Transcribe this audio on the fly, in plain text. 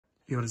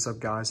Yo, what is up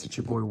guys, it's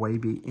your boy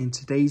Wavy. In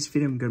today's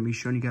video, I'm going to be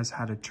showing you guys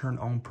how to turn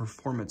on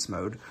performance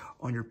mode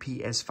on your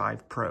PS5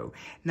 Pro.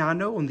 Now I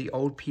know on the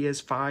old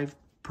PS5,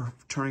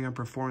 turning on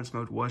performance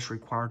mode was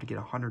required to get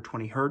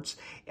 120 hertz.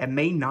 It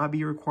may not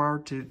be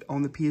required to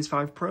on the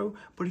PS5 Pro,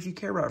 but if you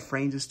care about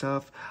frames and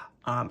stuff,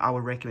 I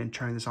would recommend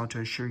turning this on to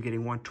ensure you're getting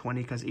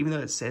 120, because even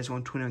though it says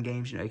 120 on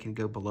games, it can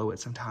go below it.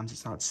 Sometimes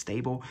it's not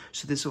stable.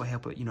 So this will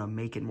help it,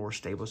 make it more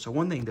stable. So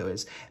one thing though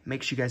is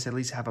make sure you guys at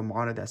least have a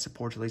monitor that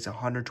supports at least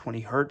 120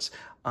 hertz.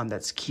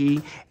 That's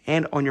key.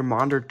 And on your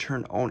monitor,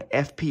 turn on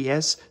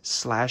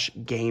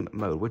FPS/game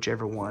mode,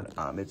 whichever one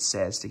it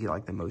says, to get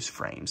like the most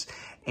frames.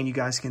 And you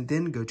guys can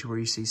then go to where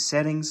you see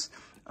settings,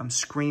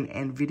 screen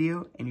and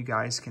video, and you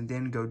guys can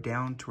then go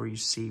down to where you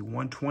see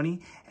 120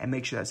 and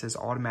make sure that says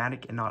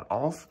automatic and not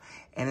off.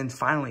 And then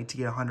finally, to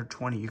get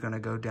 120, you're going to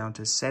go down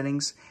to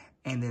settings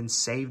and then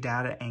save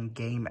data and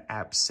game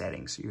app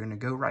settings. So you're going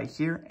to go right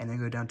here and then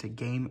go down to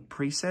game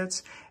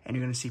presets, and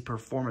you're going to see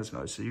performance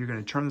mode. So you're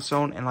going to turn this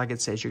on, and like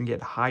it says, you're going to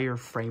get higher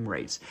frame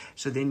rates.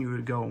 So then you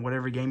would go on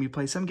whatever game you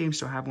play. Some games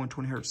still have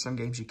 120 hertz, some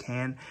games you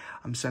can,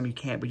 some you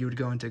can't, but you would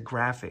go into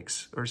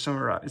graphics or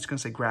somewhere, it's going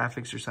to say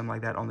graphics or something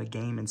like that on the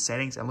game and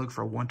settings, and look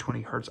for a 120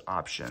 hertz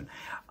option,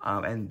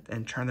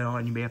 and turn that on,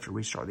 and you may have to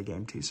restart the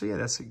game too. So yeah,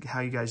 that's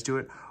how you guys do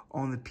it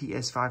on the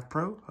PS5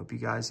 Pro. Hope you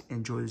guys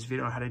enjoy this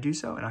video on how to do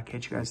so, and I'll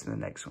catch you guys in the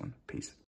next one. Peace.